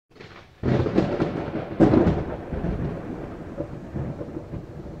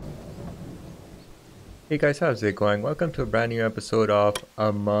Hey guys, how's it going? Welcome to a brand new episode of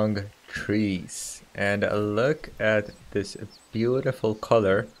Among Trees. And look at this beautiful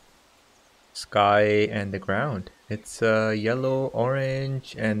color, sky and the ground. It's yellow,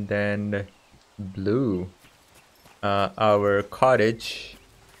 orange, and then blue. Our cottage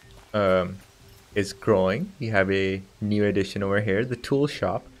um, is growing. We have a new addition over here, the tool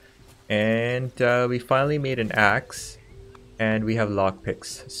shop. And we finally made an axe. And we have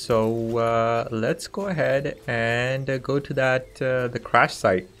lockpicks. So let's go ahead and go to that the crash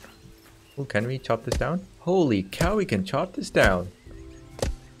site. Oh, can we chop this down? Holy cow, we can chop this down.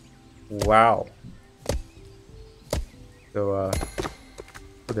 Wow. So oh,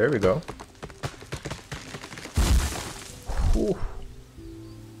 there we go. Whew.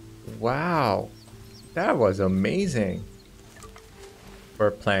 Wow, that was amazing. Fir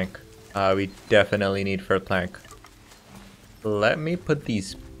plank. We definitely need fir plank. Let me put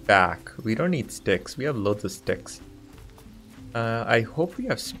these back. We don't need sticks. We have loads of sticks. I hope we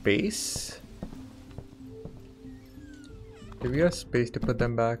have space. Do we have space to put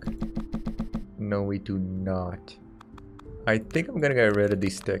them back? No, we do not. I think I'm gonna get rid of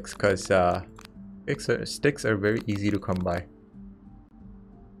these sticks because sticks are very easy to come by.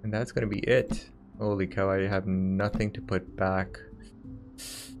 And that's gonna be it. Holy cow, I have nothing to put back.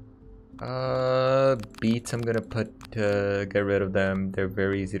 Beets I'm gonna get rid of them. They're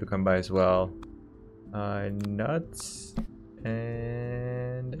very easy to come by as well. Nuts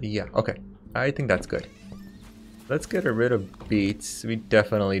and yeah, okay. I think that's good. Let's get rid of beets. We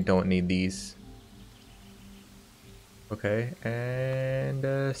definitely don't need these. Okay, and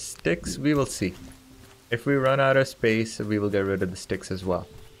sticks, we will see. If we run out of space, we will get rid of the sticks as well.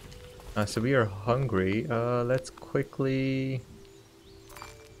 So we are hungry. Let's quickly...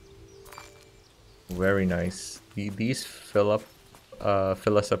 Very nice. These fill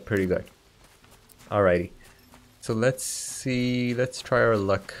us up pretty good. Alrighty. So let's see. Let's try our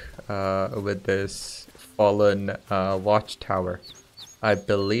luck with this fallen watchtower. I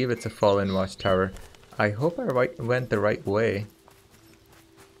believe it's a fallen watchtower. I hope I went the right way.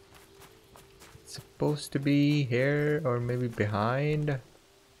 It's supposed to be here or maybe behind.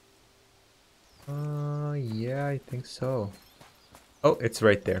 Yeah, I think so. Oh, it's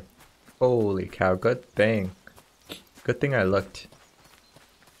right there. Holy cow, good thing. Good thing I looked.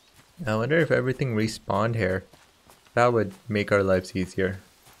 I wonder if everything respawned here. That would make our lives easier.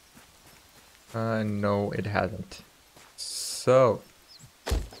 No, it hasn't. So.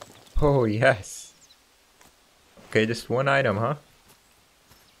 Oh, yes. Okay, just one item, huh?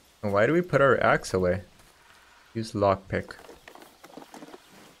 And why do we put our axe away? Use lockpick.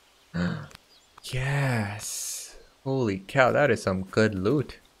 Yes. Holy cow, that is some good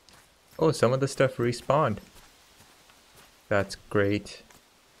loot. Oh, some of the stuff respawned. That's great.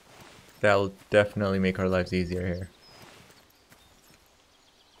 That'll definitely make our lives easier here.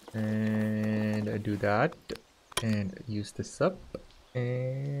 And I do that. And use this up.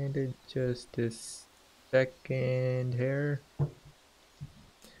 And just a second here.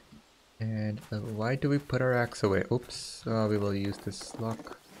 And why do we put our axe away? Oops. We will use this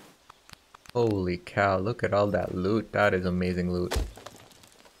lock. Holy cow, look at all that loot. That is amazing loot.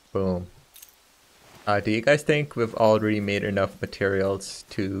 Boom. Do you guys think we've already made enough materials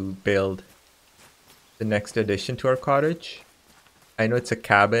to build the next addition to our cottage? I know it's a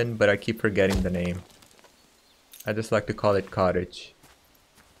cabin, but I keep forgetting the name. I just like to call it cottage.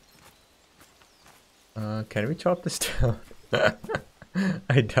 Can we chop this down?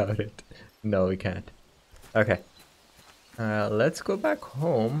 I doubt it. No, we can't. Okay. Let's go back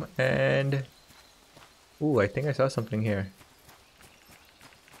home and... Ooh, I think I saw something here.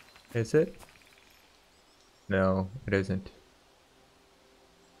 Is it? No, it isn't.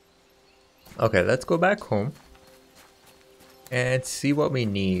 Okay, let's go back home and see what we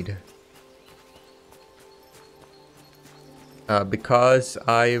need. Because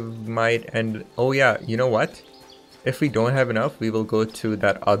I might end... Oh yeah, you know what? If we don't have enough, we will go to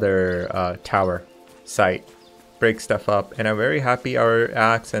that other tower site. Break stuff up. And I'm very happy our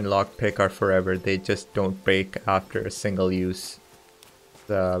axe and lockpick are forever. They just don't break after a single use.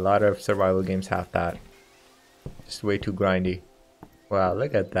 A lot of survival games have that. Just way too grindy. Wow,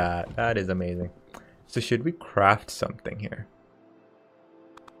 look at that. That is amazing. So should we craft something here?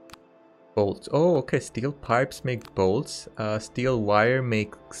 Bolts. Oh, okay. Steel pipes make bolts. Steel wire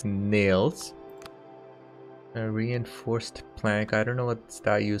makes nails. Reinforced plank. I don't know what's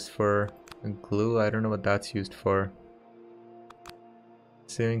that used for. Glue. I don't know what that's used for.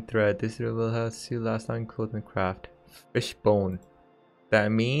 Sewing thread. This will help you last long clothing craft. Fish bone. That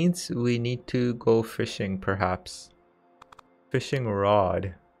means we need to go fishing, perhaps. Fishing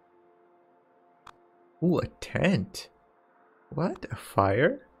rod. Ooh, a tent. What? A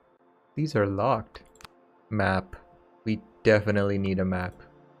fire? These are locked. Map. We definitely need a map.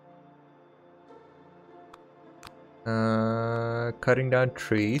 Cutting down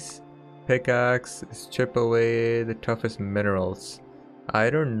trees. Pickaxe. Strip away the toughest minerals. I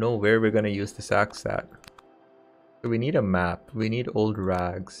don't know where we're gonna use this axe at. So we need a map. We need old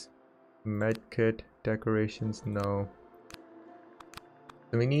rags. Medkit. Decorations. No.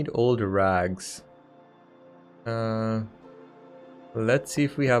 So we need old rags. Let's see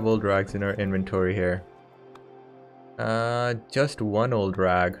if we have old rags in our inventory here. Just one old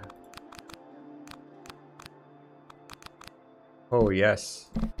rag. Oh,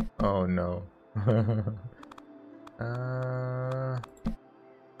 yes. Oh, no.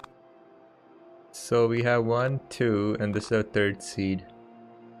 So we have 1, 2, and this is our third seed.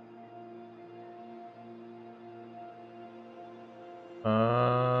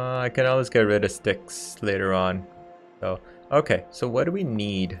 I can always get rid of sticks later on. So, okay, so what do we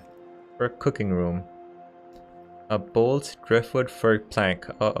need for a cooking room? A bolt, driftwood, fir plank.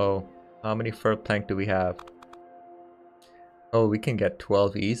 Uh-oh. How many fir plank do we have? Oh, we can get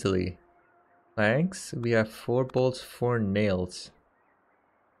 12 easily. Planks, we have 4 bolts, 4 nails.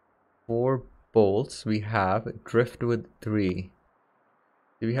 4 bolts, we have driftwood 3.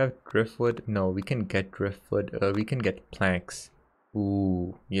 Do we have driftwood? No, we can get driftwood. We can get planks.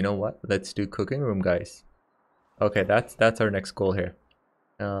 Ooh, you know what? Let's do cooking room, guys. Okay, that's our next goal here.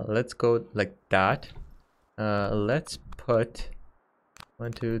 Let's go like that. Let's put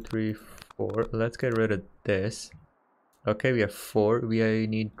 1, 2, 3, 4. Let's get rid of this. Okay, we have 4. We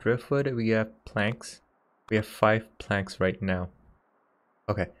need driftwood. We have planks. We have 5 planks right now.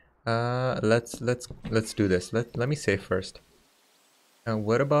 Okay. Let's do this. Let me say first.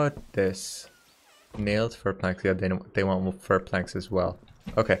 What about this? Nails for planks. Yeah, they want fur planks as well.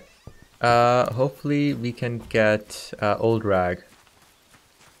 Okay. Hopefully we can get old rag,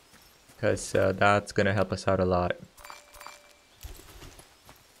 because that's gonna help us out a lot.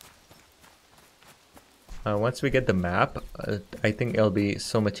 Once we get the map, I think it'll be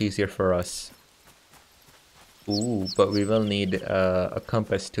so much easier for us. Ooh, but we will need a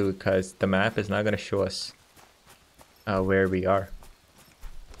compass too, because the map is not gonna show us where we are.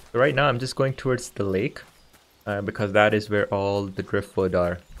 So right now I'm just going towards the lake, because that is where all the driftwood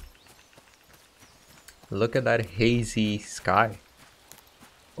are. Look at that hazy sky.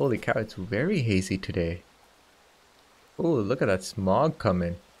 Holy cow, it's very hazy today. Oh, look at that smog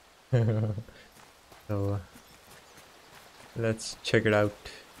coming. So let's check it out.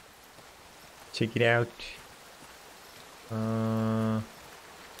 Check it out.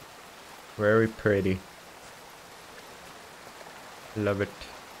 Very pretty. Love it.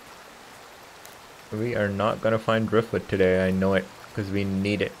 We are not gonna find driftwood today, I know it, because we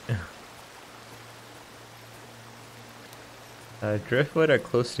need it. Driftwood are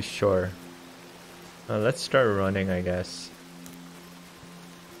close to shore. Let's start running, I guess.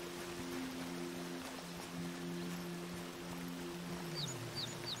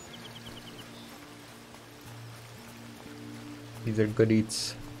 These are good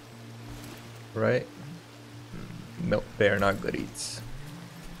eats, right? Nope, they are not good eats.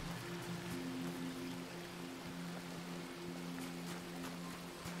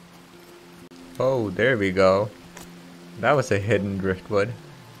 Oh, there we go. That was a hidden driftwood.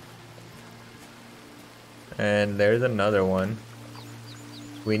 And there's another one.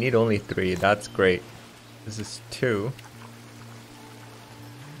 We need only 3, that's great. This is 2.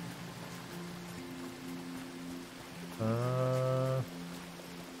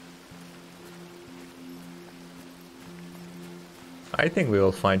 I think we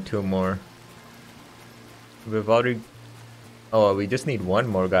will find 2 more. We've already... Oh, we just need 1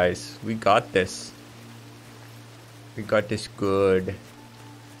 more, guys. We got this. We got this good.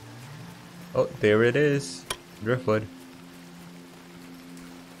 Oh, there it is. Driftwood.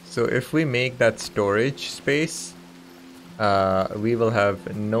 So if we make that storage space, we will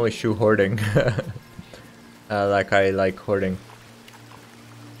have no issue hoarding. Like I like hoarding.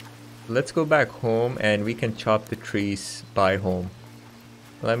 Let's go back home and we can chop the trees by home.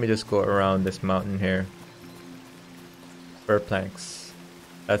 Let me just go around this mountain here. Fir planks.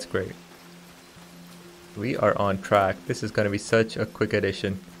 That's great. We are on track. This is gonna be such a quick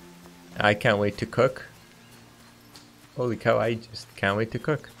addition. I can't wait to cook. Holy cow, I just can't wait to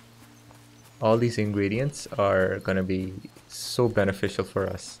cook. All these ingredients are gonna be so beneficial for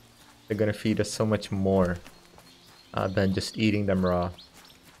us. They're gonna feed us so much more than just eating them raw.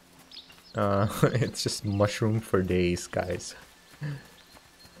 It's just mushroom for days, guys.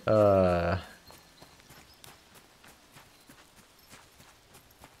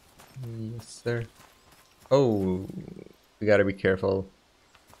 Yes, sir. Oh, we gotta be careful.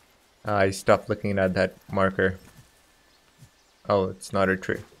 I stopped looking at that marker. Oh, it's not a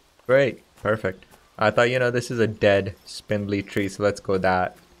tree. Great, perfect. I thought, this is a dead, spindly tree, so let's go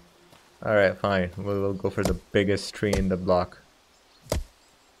that. Alright, fine. We'll go for the biggest tree in the block.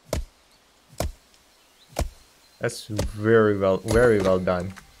 That's very well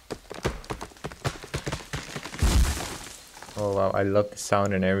done. Oh wow, I love the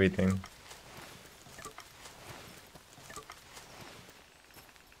sound and everything.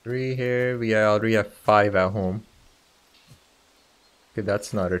 3 here, we already have 5 at home. Okay,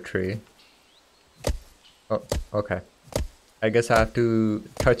 that's not a tree. Oh, okay. I guess I have to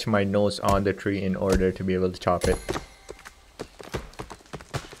touch my nose on the tree in order to be able to chop it.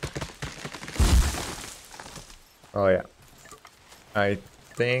 Oh yeah. I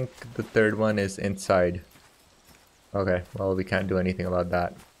think the third one is inside. Okay, well we can't do anything about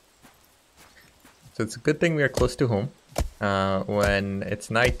that. So it's a good thing we are close to home. When it's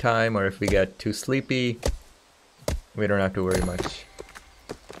nighttime or if we get too sleepy, we don't have to worry much.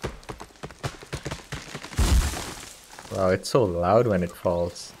 Wow, it's so loud when it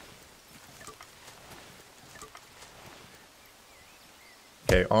falls.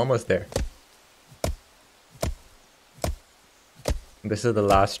 Okay, almost there. This is the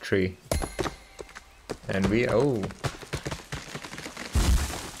last tree. And oh.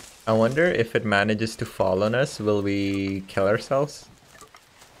 I wonder if it manages to fall on us, will we kill ourselves?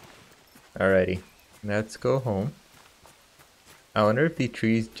 Alrighty, let's go home. I wonder if the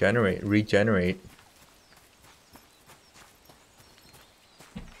trees regenerate.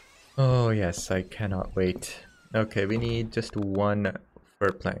 Oh yes, I cannot wait. Okay, we need just 1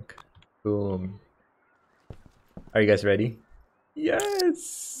 fir plank. Boom. Are you guys ready?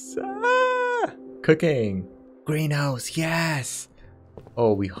 Yes! Ah! Cooking! Greenhouse, yes!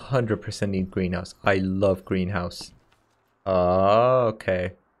 Oh, we 100% need greenhouse. I love greenhouse. Oh,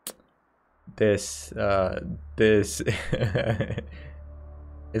 okay. This is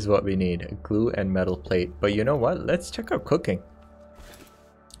what we need. Glue and metal plate. But you know what? Let's check out cooking.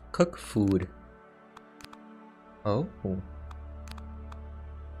 Cook food. Oh.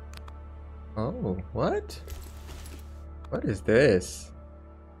 Oh, what? What is this?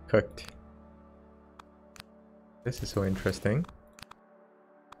 Cooked. This is so interesting.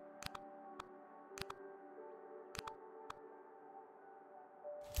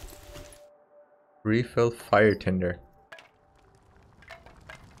 Refill fire tinder.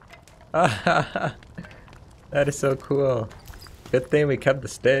 That is so cool. Good thing we kept the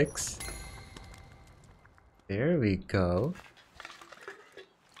sticks. There we go.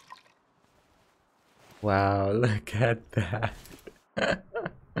 Wow, look at that.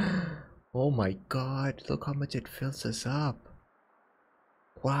 Oh my god, look how much it fills us up.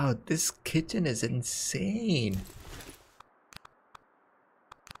 Wow, this kitchen is insane.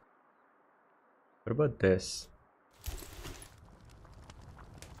 What about this?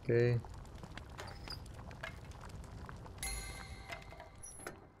 Okay.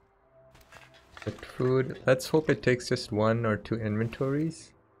 Good food. Let's hope it takes just 1 or 2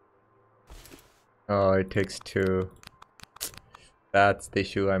 inventories. Oh, it takes 2. That's the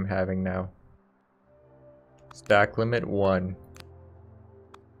issue I'm having now. Stack limit 1.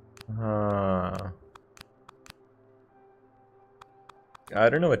 I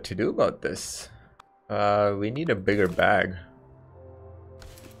don't know what to do about this. We need a bigger bag.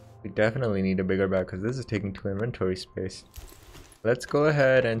 We definitely need a bigger bag because this is taking 2 inventory space. Let's go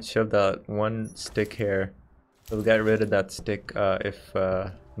ahead and shove that 1 stick here. We'll get rid of that stick if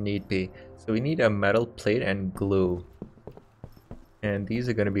need be. So we need a metal plate and glue. And these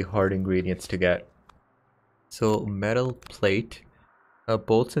are going to be hard ingredients to get. So metal plate,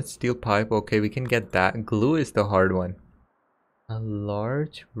 bolts and steel pipe. Okay, we can get that. Glue is the hard one. A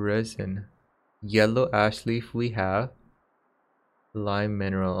large resin. Yellow ash leaf we have. Lime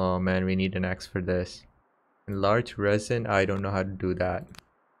mineral. Oh man, we need an axe for this. And large resin, I don't know how to do that.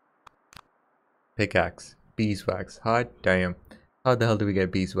 Pickaxe. Beeswax. Hot damn. How the hell do we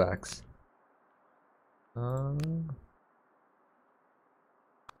get beeswax?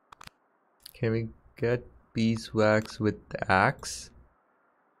 Can we get beeswax with the axe?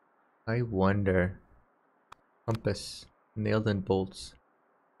 I wonder. Compass. Nails and bolts.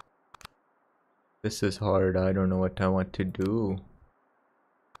 This is hard. I don't know what I want to do.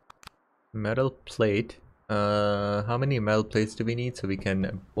 Metal plate. How many metal plates do we need so we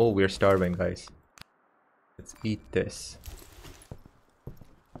can... Oh, we're starving, guys. Let's eat this.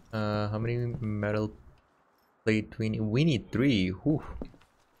 How many metal plate do we need? We need 3. Whew.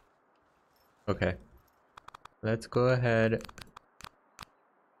 Okay. Let's go ahead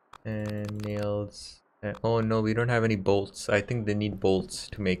and nails. Oh no, we don't have any bolts. I think they need bolts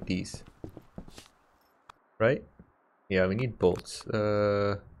to make these. Right? Yeah, we need bolts.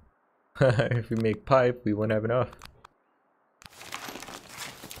 If we make pipe, we won't have enough.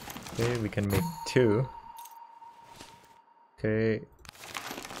 Okay, we can make 2. Okay.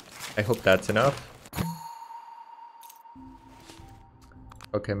 I hope that's enough.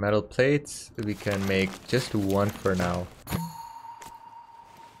 Okay, metal plates. We can make just 1 for now.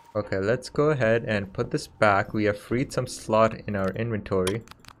 Okay, let's go ahead and put this back. We have freed some slot in our inventory.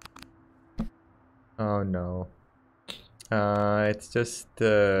 Oh no. It's just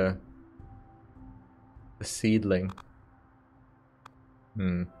the seedling.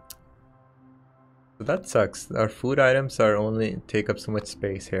 So that sucks. Our food items are only take up so much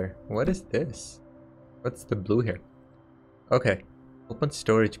space here. What is this? What's the blue here? Okay. Open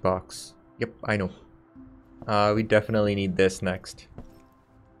storage box. Yep, I know. We definitely need this next.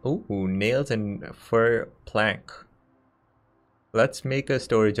 Ooh, nails and fur plank. Let's make a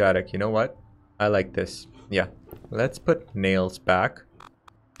storage attic. You know what? I like this. Yeah. Let's put nails back.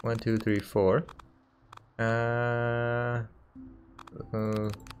 1, 2, 3, 4.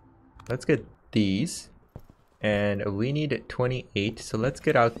 Let's get these. And we need 28. So let's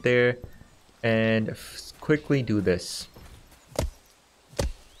get out there and quickly do this.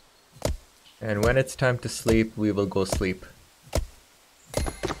 And when it's time to sleep, we will go sleep.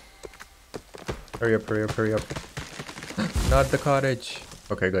 Hurry up, hurry up, hurry up. Not the cottage.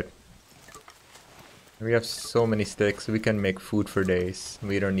 Okay, good. We have so many sticks. We can make food for days.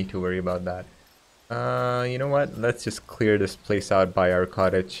 We don't need to worry about that. You know what? Let's just clear this place out by our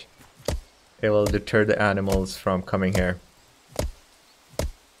cottage. It will deter the animals from coming here.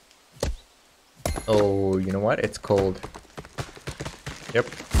 Oh, you know what? It's cold. Yep.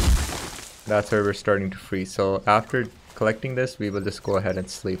 That's where we're starting to freeze. So after collecting this, we will just go ahead and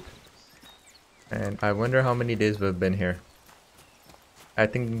sleep. And I wonder how many days we've been here. I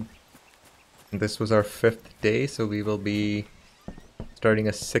think this was our 5th day, so we will be starting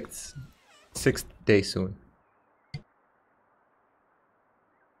a sixth day soon.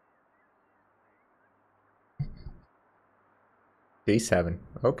 Day 7.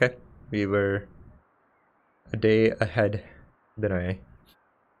 Okay. We were a day ahead than I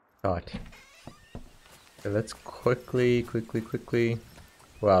thought. So let's quickly.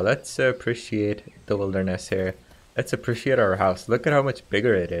 Wow, let's appreciate the wilderness here. Let's appreciate our house. Look at how much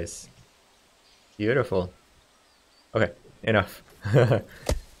bigger it is. Beautiful. Okay, enough.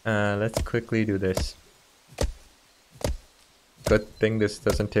 Let's quickly do this. Good thing this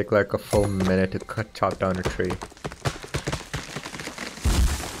doesn't take like a full minute to chop down a tree.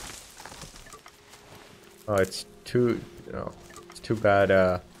 Oh, it's too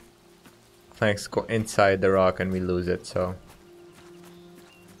bad. Planks go inside the rock and we lose it, so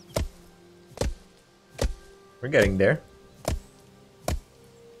we're getting there.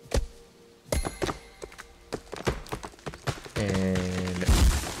 And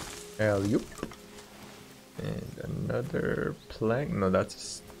alley-oop. And another plank. No, that's a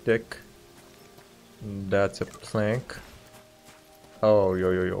stick. That's a plank. Oh,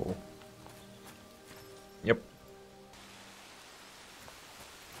 yo. Yep.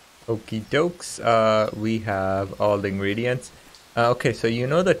 Okie dokes. We have all the ingredients. Okay, so you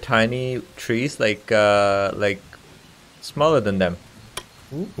know the tiny trees, like smaller than them.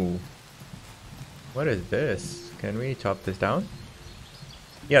 Ooh. What is this? Can we chop this down?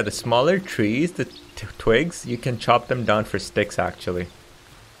 Yeah, the smaller trees, the twigs, you can chop them down for sticks actually.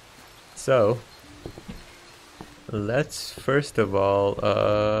 So let's first of all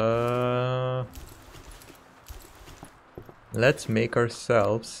let's make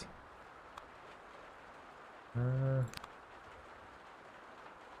ourselves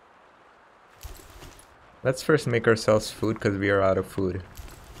let's first make ourselves food because we are out of food.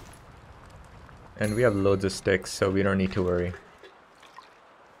 And we have loads of sticks, so we don't need to worry.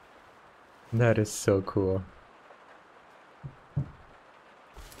 That is so cool.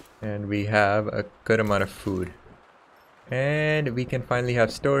 And we have a good amount of food. And we can finally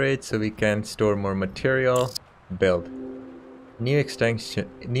have storage, so we can store more material. Build. New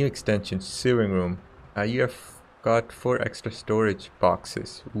extension, sewing room. You have got 4 extra storage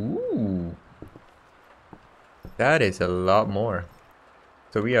boxes. Ooh. That is a lot more.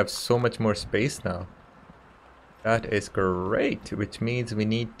 So we have so much more space now. That is great, which means we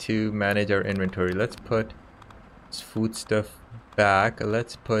need to manage our inventory. Let's put this food stuff back.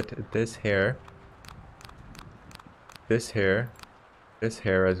 Let's put this here. This here. This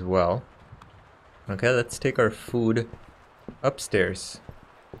here as well. Okay, let's take our food upstairs.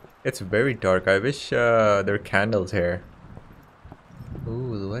 It's very dark. I wish there were candles here.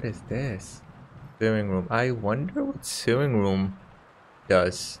 Ooh, what is this? Sewing room. I wonder what sewing room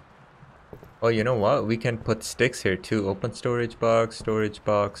does. Oh, you know what? We can put sticks here too. Open storage box, storage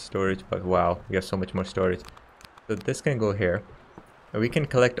box, storage box. Wow, we have so much more storage. So this can go here. And we can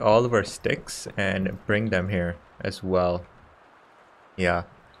collect all of our sticks and bring them here as well. Yeah,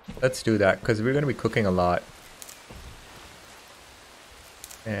 let's do that because we're going to be cooking a lot.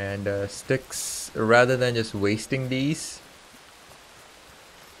 And sticks, rather than just wasting these,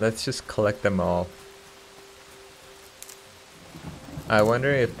 let's just collect them all. I wonder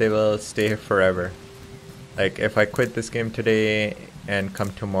if they will stay here forever. Like if I quit this game today and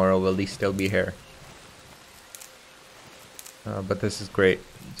come tomorrow, will these still be here? But this is great.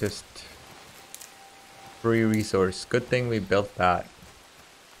 Just free resource. Good thing we built that.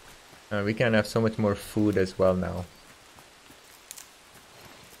 We can have so much more food as well now.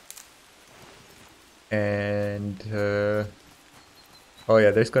 And oh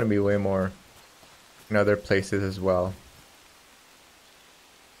yeah, there's gonna be way more in other places as well.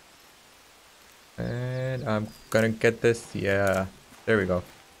 And I'm gonna get this. Yeah, there we go.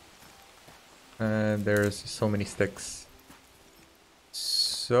 And there's so many sticks.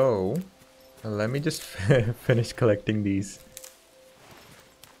 So let me just finish collecting these.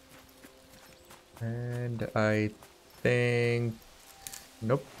 And I think,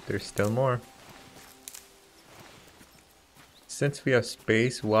 nope, there's still more. Since we have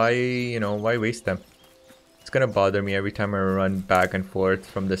space, why, why waste them? It's gonna bother me every time I run back and forth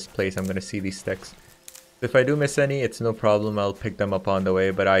from this place. I'm gonna see these sticks. If I do miss any, it's no problem. I'll pick them up on the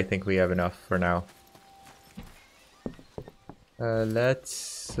way, but I think we have enough for now.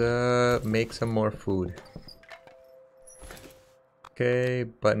 Let's make some more food. Okay,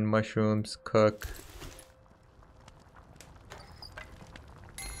 button mushrooms, cook.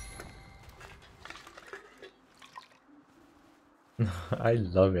 I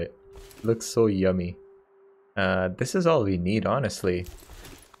love it. Looks so yummy. This is all we need, honestly.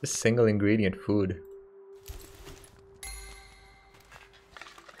 Just single ingredient food.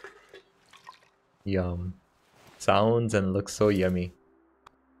 Yum. Sounds and looks so yummy.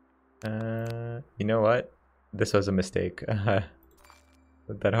 You know what? This was a mistake.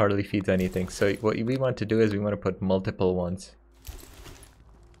 That hardly feeds anything. So what we want to do is we want to put multiple ones.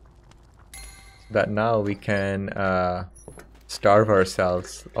 So that now we can starve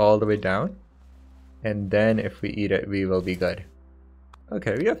ourselves all the way down. And then if we eat it, we will be good.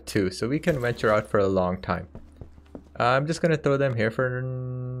 Okay, we have 2, so we can venture out for a long time. I'm just gonna throw them here for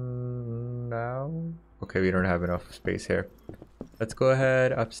now. Okay, we don't have enough space here. Let's go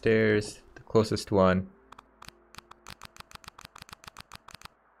ahead upstairs, the closest one.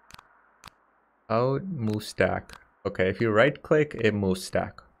 Out, move stack. Okay, if you right click, it moves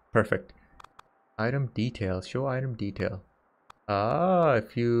stack. Perfect. Item detail, show item detail. Ah,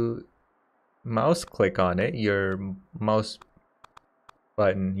 if you mouse click on it, your mouse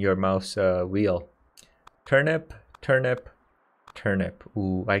button, your mouse wheel. Turnip, turnip, turnip.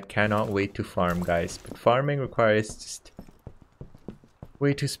 Ooh, I cannot wait to farm, guys. But farming requires just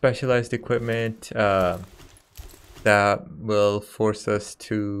way too specialized equipment that will force us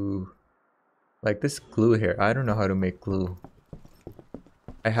to, like this glue here. I don't know how to make glue.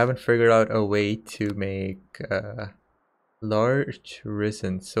 I haven't figured out a way to make large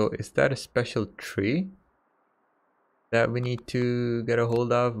resin. So is that a special tree that we need to get a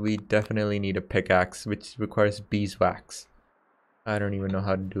hold of? We definitely need a pickaxe, which requires beeswax. I don't even know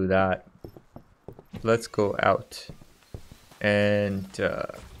how to do that. Let's go out. And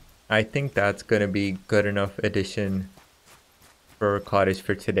I think that's gonna be good enough addition for a cottage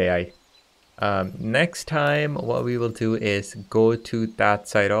for today. Next time what we will do is go to that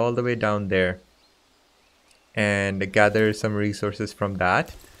side all the way down there and gather some resources from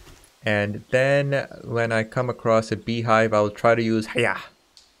that. And then when I come across a beehive, I will try to use,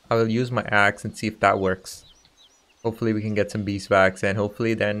 I will use my axe and see if that works. Hopefully we can get some beeswax and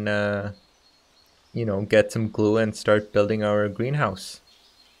hopefully then, get some glue and start building our greenhouse.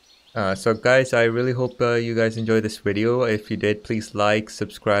 So guys, I really hope you guys enjoyed this video. If you did, please like,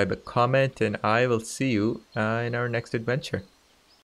 subscribe, comment, and I will see you in our next adventure.